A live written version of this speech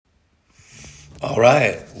All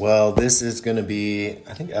right. Well, this is going to be,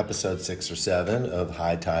 I think, episode 6 or 7 of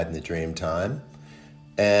High Tide in the Dream Time.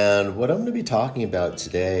 And what I'm going to be talking about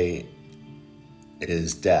today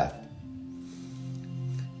is death.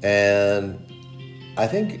 And I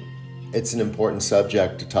think it's an important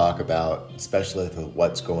subject to talk about, especially with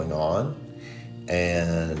what's going on,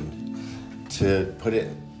 and to put it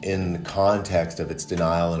in the context of its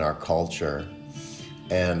denial in our culture,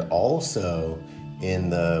 and also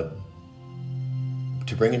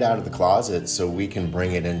to bring it out of the closet so we can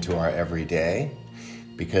bring it into our everyday.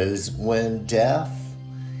 Because when death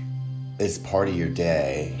is part of your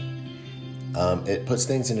day, it puts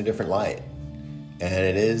things in a different light. And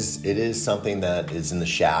it is something that is in the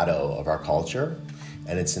shadow of our culture,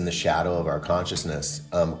 and it's in the shadow of our consciousness.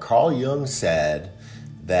 Carl Jung said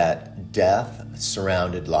that death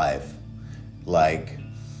surrounded life like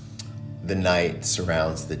the night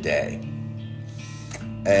surrounds the day.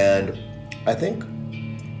 And I think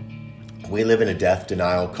we live in a death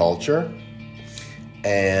denial culture,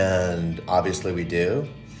 and obviously we do.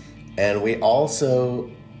 And we also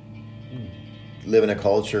live in a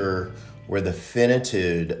culture where the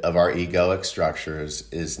finitude of our egoic structures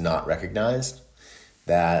is not recognized.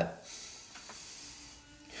 That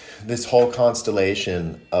this whole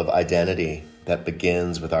constellation of identity that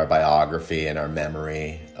begins with our biography and our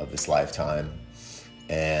memory of this lifetime,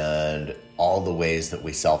 and all the ways that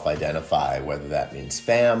we self-identify, whether that means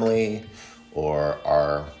family or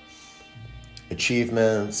our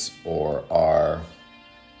achievements or our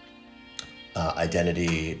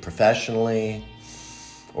identity professionally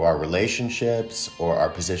or our relationships or our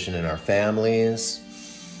position in our families,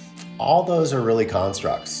 all those are really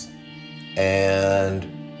constructs. And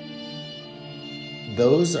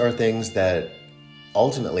those are things that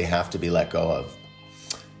ultimately have to be let go of.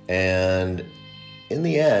 And in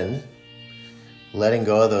the end, letting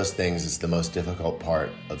go of those things is the most difficult part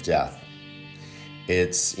of death.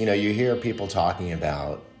 It's, you hear people talking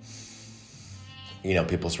about,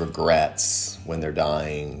 people's regrets when they're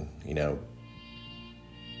dying,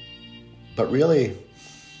 But really,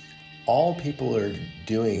 all people are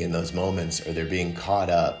doing in those moments are they're being caught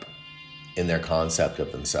up in their concept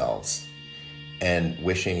of themselves and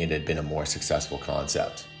wishing it had been a more successful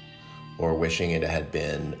concept, or wishing it had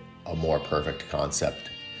been a more perfect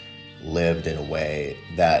concept, lived in a way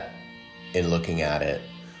that, in looking at it,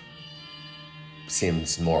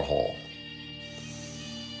 seems more whole.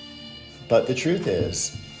 But the truth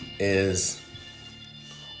is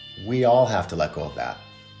we all have to let go of that.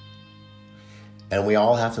 And we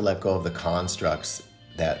all have to let go of the constructs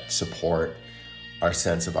that support our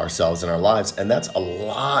sense of ourselves and our lives. And that's a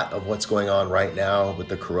lot of what's going on right now with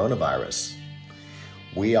the coronavirus.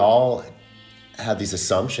 We all have these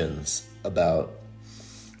assumptions about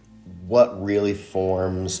what really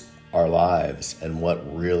forms our lives and what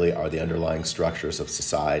really are the underlying structures of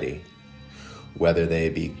society, whether they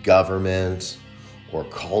be government or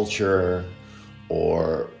culture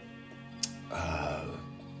or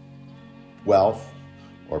wealth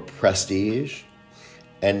or prestige.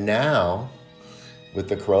 And now, with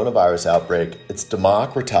the coronavirus outbreak, it's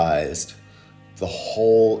democratized the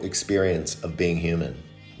whole experience of being human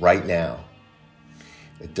right now.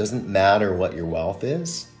 It doesn't matter what your wealth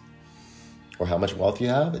is or how much wealth you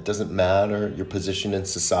have. It doesn't matter your position in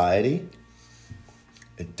society.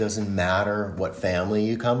 It doesn't matter what family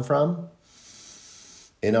you come from.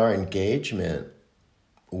 In our engagement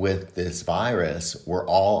with this virus, we're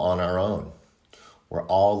all on our own. We're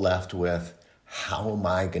all left with, how am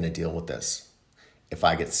I going to deal with this if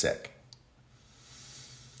I get sick?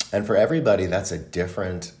 And for everybody, that's a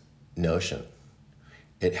different notion.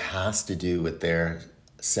 It has to do with their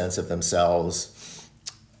sense of themselves,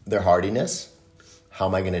 their hardiness. How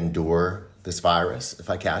am I going to endure this virus if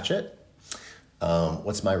I catch it?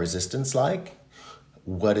 What's my resistance like?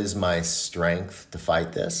 What is my strength to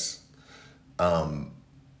fight this?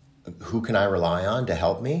 Who can I rely on to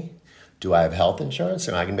help me? Do I have health insurance?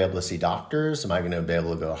 Am I going to be able to see doctors? Am I going to be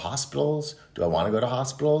able to go to hospitals? Do I want to go to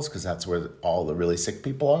hospitals? Because that's where all the really sick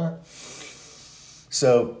people are.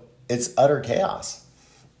 So it's utter chaos.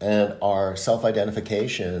 And our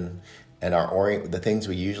self-identification and the things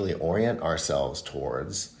we usually orient ourselves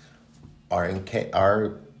towards are in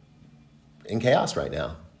chaos right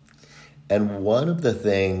now. And one of the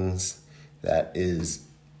things that is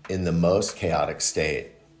in the most chaotic state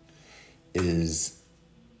is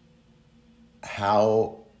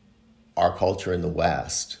how our culture in the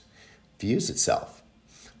West views itself.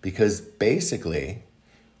 Because basically,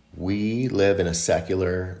 we live in a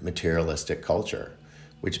secular, materialistic culture,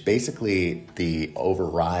 which basically the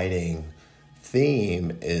overriding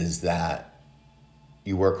theme is that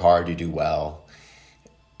you work hard, you do well,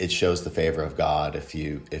 it shows the favor of God if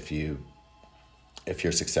you're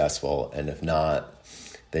successful, and if not,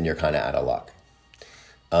 then you're kind of out of luck.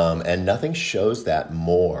 And nothing shows that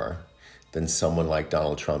more than someone like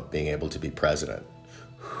Donald Trump being able to be president,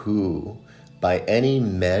 who, by any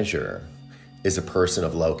measure, is a person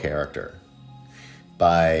of low character.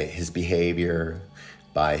 By his behavior,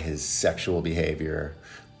 by his sexual behavior,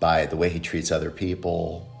 by the way he treats other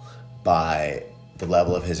people, by the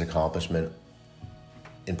level of his accomplishment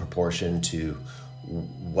in proportion to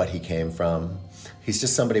what he came from. He's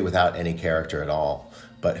just somebody without any character at all,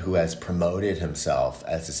 but who has promoted himself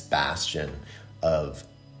as this bastion of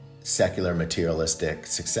secular materialistic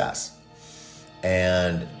success.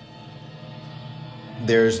 And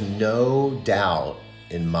there's no doubt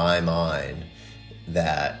in my mind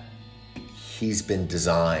that he's been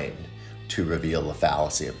designed to reveal the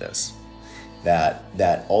fallacy of this.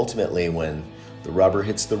 That ultimately, when the rubber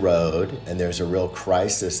hits the road and there's a real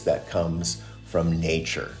crisis that comes from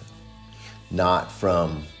nature, not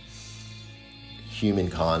from human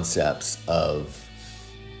concepts of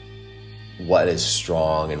what is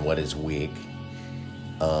strong and what is weak,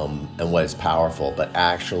 and what is powerful, but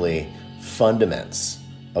actually fundaments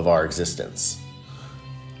of our existence.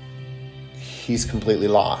 He's completely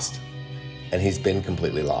lost, and he's been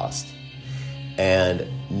completely lost. And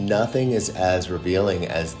nothing is as revealing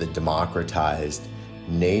as the democratized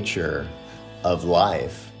nature of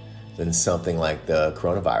life than something like the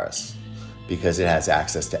coronavirus, because it has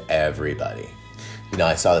access to everybody. You know,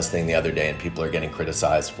 I saw this thing the other day and people are getting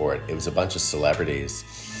criticized for it. It was a bunch of celebrities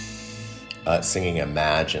singing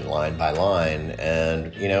Imagine line by line.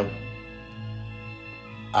 And, you know,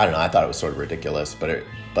 I don't know, I thought it was sort of ridiculous, but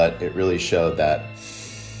it really showed that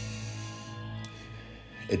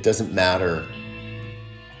it doesn't matter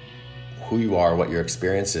who you are, what your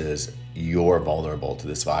experience is, you're vulnerable to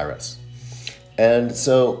this virus. And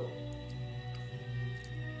so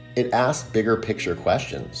it asks bigger picture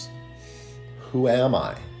questions. Who am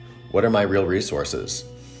I? What are my real resources?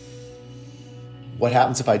 What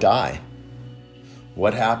happens if I die?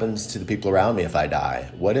 What happens to the people around me if I die?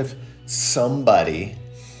 What if somebody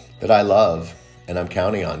that I love and I'm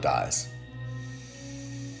counting on dies?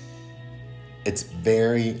 It's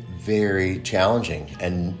very, very challenging.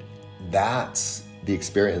 And that's the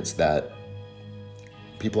experience that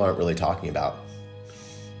people aren't really talking about.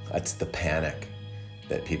 That's the panic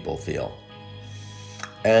that people feel.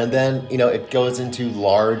 And then, you know, it goes into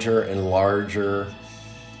larger and larger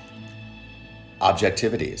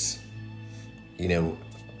objectivities. You know,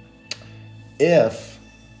 if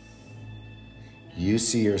you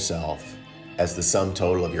see yourself as the sum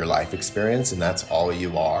total of your life experience and that's all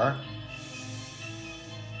you are,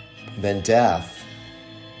 then death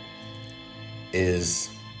is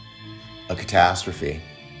a catastrophe,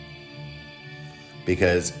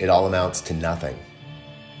 because it all amounts to nothing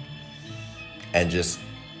and just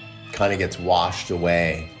kind of gets washed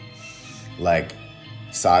away like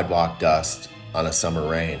sidewalk dust on a summer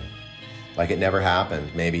rain, like it never happened.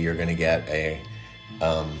 Maybe you're going to get a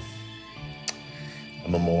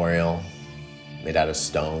memorial made out of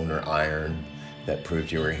stone or iron that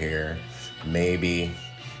proved you were here. Maybe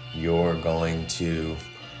you're going to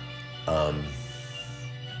get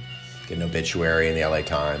an obituary in the LA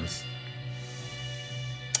Times.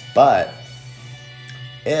 But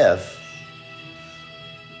if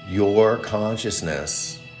your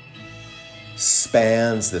consciousness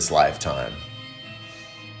spans this lifetime,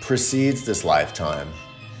 precedes this lifetime,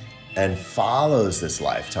 and follows this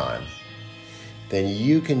lifetime, then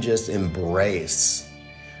you can just embrace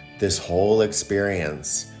this whole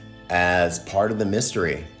experience as part of the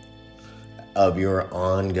mystery of your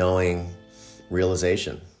ongoing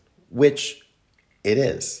realization, which it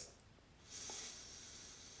is.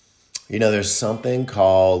 You know, there's something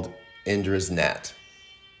called Indra's net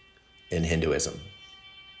in Hinduism.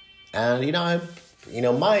 And,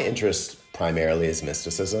 my interest primarily is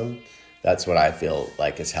mysticism. That's what I feel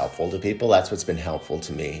like is helpful to people. That's what's been helpful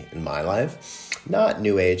to me in my life. Not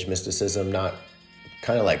New Age mysticism, not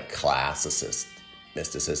kind of like classicist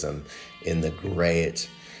mysticism in the great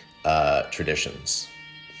traditions.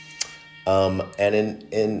 And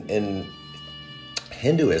in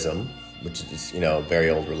Hinduism, which is, a very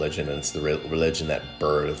old religion, and it's the religion that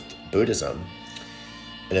birthed Buddhism,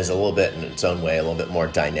 and is a little bit, in its own way, a little bit more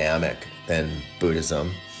dynamic than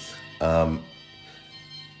Buddhism.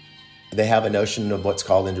 They have a notion of what's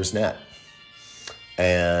called Indra's net.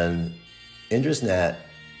 And Indra's net,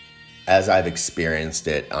 as I've experienced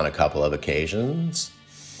it on a couple of occasions,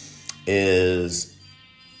 is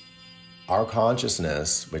our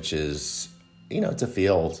consciousness, which is, it's a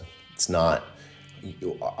field. It's not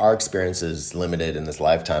our experience is limited in this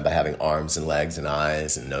lifetime by having arms and legs and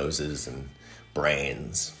eyes and noses and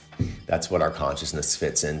brains. That's what our consciousness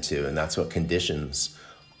fits into, and that's what conditions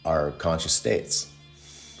our conscious states.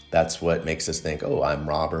 That's what makes us think, oh, I'm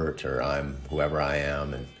Robert, or I'm whoever I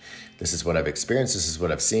am, and this is what I've experienced, this is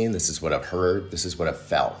what I've seen, this is what I've heard, this is what I've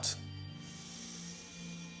felt.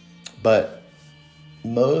 But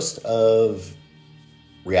most of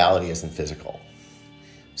reality isn't physical.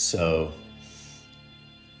 So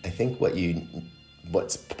I think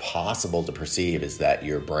what's possible to perceive is that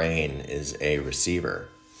your brain is a receiver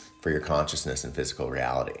for your consciousness and physical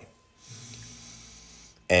reality.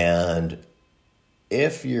 And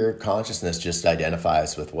if your consciousness just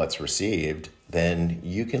identifies with what's received, then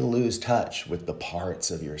you can lose touch with the parts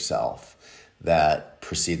of yourself that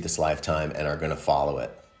precede this lifetime and are going to follow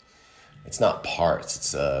it. It's not parts,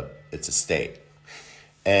 it's a state.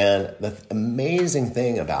 And the amazing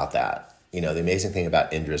thing about that, the amazing thing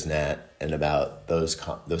about Indra's net and about those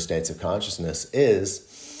states of consciousness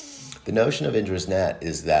is the notion of Indra's net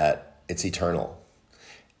is that it's eternal.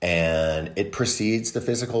 And it precedes the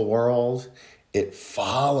physical world. It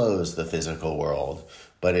follows the physical world,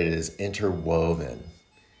 but it is interwoven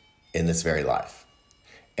in this very life.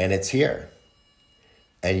 And it's here.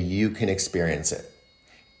 And you can experience it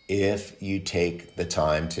if you take the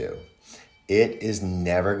time to. It is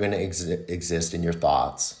never going to exist in your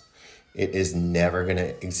thoughts. It is never going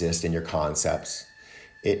to exist in your concepts.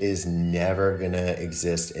 It is never going to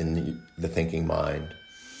exist in the thinking mind.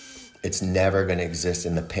 It's never going to exist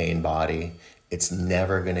in the pain body. It's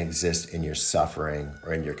never going to exist in your suffering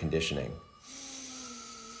or in your conditioning.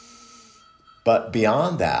 But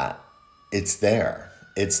beyond that, it's there.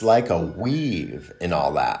 It's like a weave in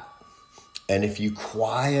all that. And if you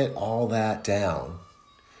quiet all that down,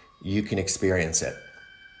 you can experience it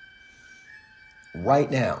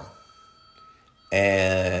right now.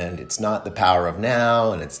 And it's not the power of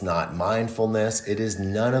now, and it's not mindfulness. It is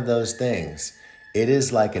none of those things. It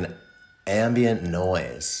is like an ambient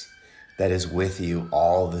noise that is with you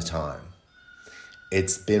all the time.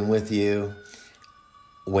 It's been with you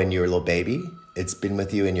when you're a little baby. It's been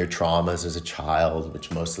with you in your traumas as a child, which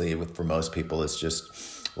for most people is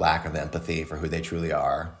just lack of empathy for who they truly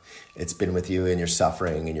are. It's been with you in your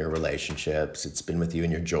suffering, in your relationships. It's been with you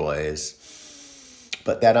in your joys.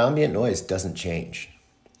 But that ambient noise doesn't change.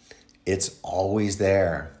 It's always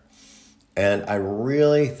there. And I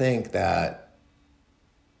really think that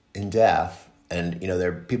in death, and there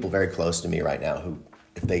are people very close to me right now who,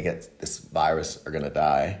 if they get this virus, are going to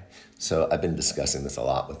die. So I've been discussing this a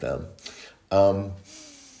lot with them.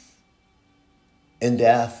 In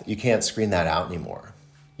death, you can't screen that out anymore.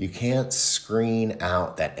 You can't screen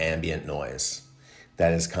out that ambient noise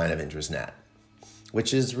that is kind of Indra's net,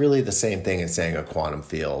 which is really the same thing as saying a quantum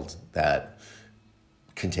field that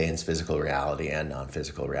contains physical reality and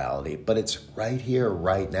non-physical reality, but it's right here,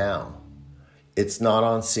 right now. It's not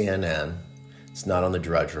on CNN. It's not on the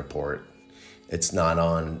Drudge Report. It's not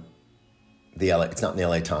on it's not in the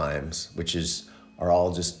LA Times, which are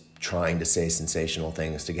all just trying to say sensational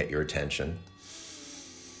things to get your attention.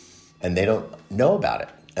 And they don't know about it.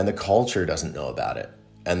 And the culture doesn't know about it.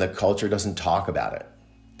 And the culture doesn't talk about it.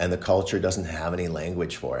 And the culture doesn't have any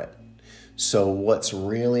language for it. So what's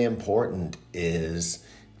really important is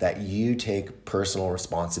that you take personal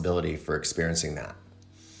responsibility for experiencing that,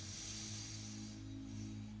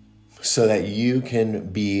 so that you can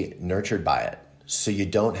be nurtured by it, so you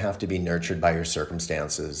don't have to be nurtured by your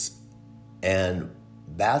circumstances. And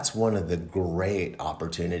that's one of the great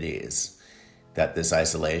opportunities that this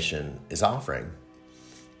isolation is offering,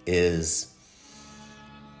 is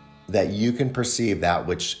that you can perceive that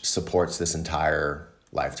which supports this entire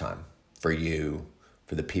lifetime for you,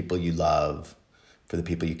 for the people you love, for the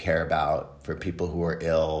people you care about, for people who are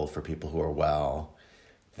ill, for people who are well.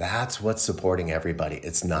 That's what's supporting everybody.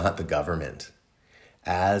 It's not the government.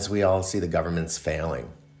 As we all see the government's failing,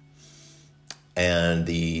 and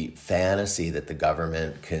the fantasy that the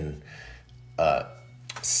government can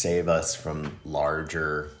save us from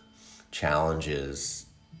larger challenges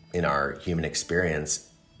in our human experience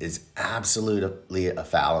is absolutely a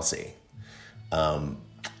fallacy.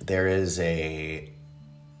 There is a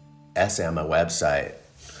essay on my website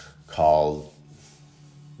called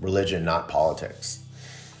Religion, Not Politics,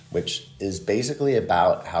 which is basically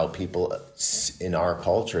about how people in our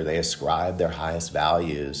culture, they ascribe their highest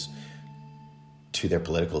values to their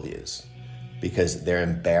political views because they're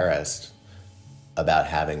embarrassed about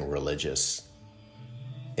having religious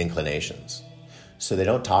inclinations. So they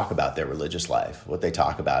don't talk about their religious life. What they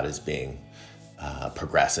talk about is being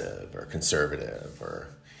progressive or conservative or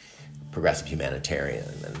progressive humanitarian.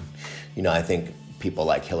 And, I think people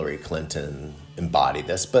like Hillary Clinton embody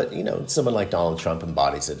this, but someone like Donald Trump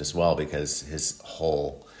embodies it as well, because his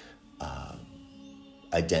whole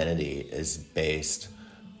identity is based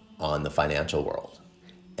on the financial world.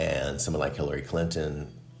 And someone like Hillary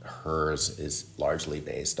Clinton, hers is largely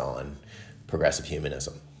based on progressive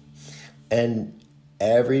humanism. And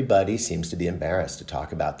everybody seems to be embarrassed to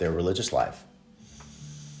talk about their religious life,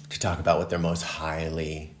 to talk about what their most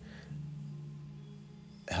highly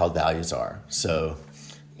held values are. So,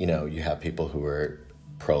 you have people who are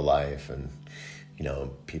pro-life and,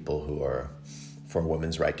 people who are for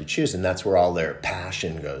women's right to choose, and that's where all their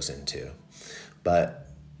passion goes into. But,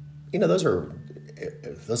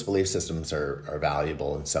 those belief systems are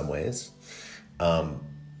valuable in some ways.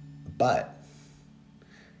 But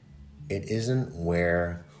it isn't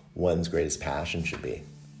where one's greatest passion should be.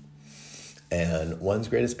 And one's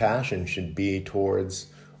greatest passion should be towards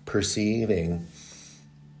perceiving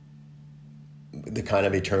the kind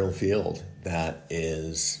of eternal field that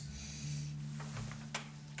is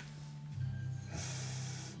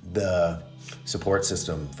the support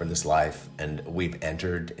system for this life, and we've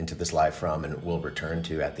entered into this life from and will return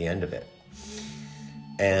to at the end of it.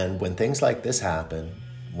 And when things like this happen,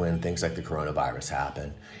 when things like the coronavirus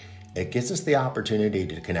happen, it gives us the opportunity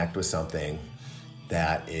to connect with something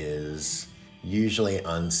that is usually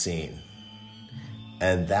unseen.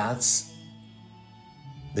 And that's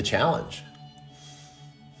the challenge.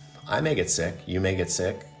 I may get sick, you may get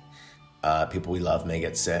sick, people we love may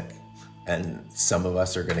get sick, and some of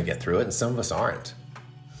us are going to get through it and some of us aren't.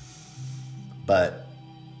 But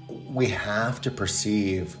we have to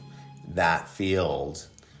perceive that field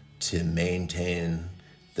to maintain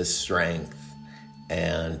the strength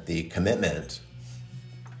and the commitment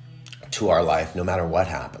to our life no matter what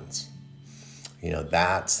happens.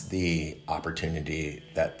 That's the opportunity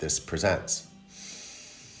that this presents.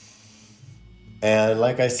 And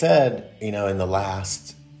like I said, in the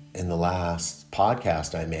last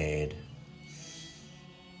podcast I made,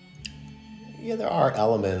 there are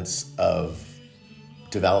elements of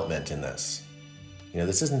development in this.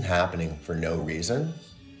 This isn't happening for no reason.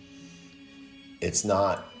 It's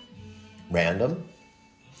not random.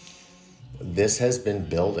 This has been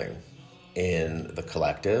building in the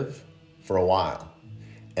collective for a while,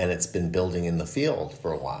 and it's been building in the field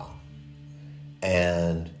for a while.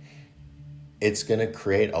 And it's going to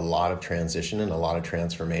create a lot of transition and a lot of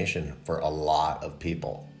transformation for a lot of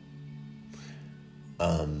people.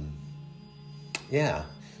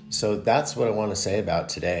 So that's what I want to say about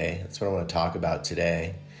today. That's what I want to talk about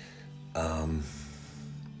today. I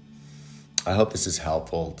hope this is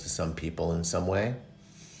helpful to some people in some way.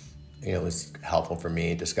 It was helpful for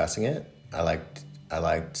me discussing it. I liked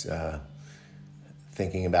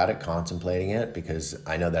thinking about it, contemplating it, because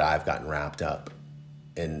I know that I've gotten wrapped up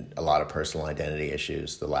in a lot of personal identity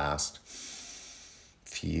issues the last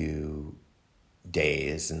few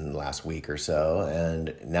days and the last week or so.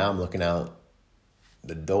 And now I'm looking out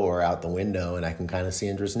the window, and I can kind of see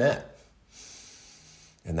Indra's net.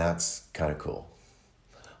 And that's kind of cool.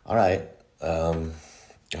 All right. I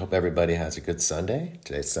hope everybody has a good Sunday.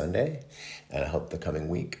 Today's Sunday. And I hope the coming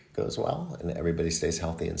week goes well and everybody stays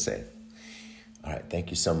healthy and safe. All right. Thank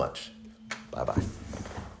you so much. Bye-bye.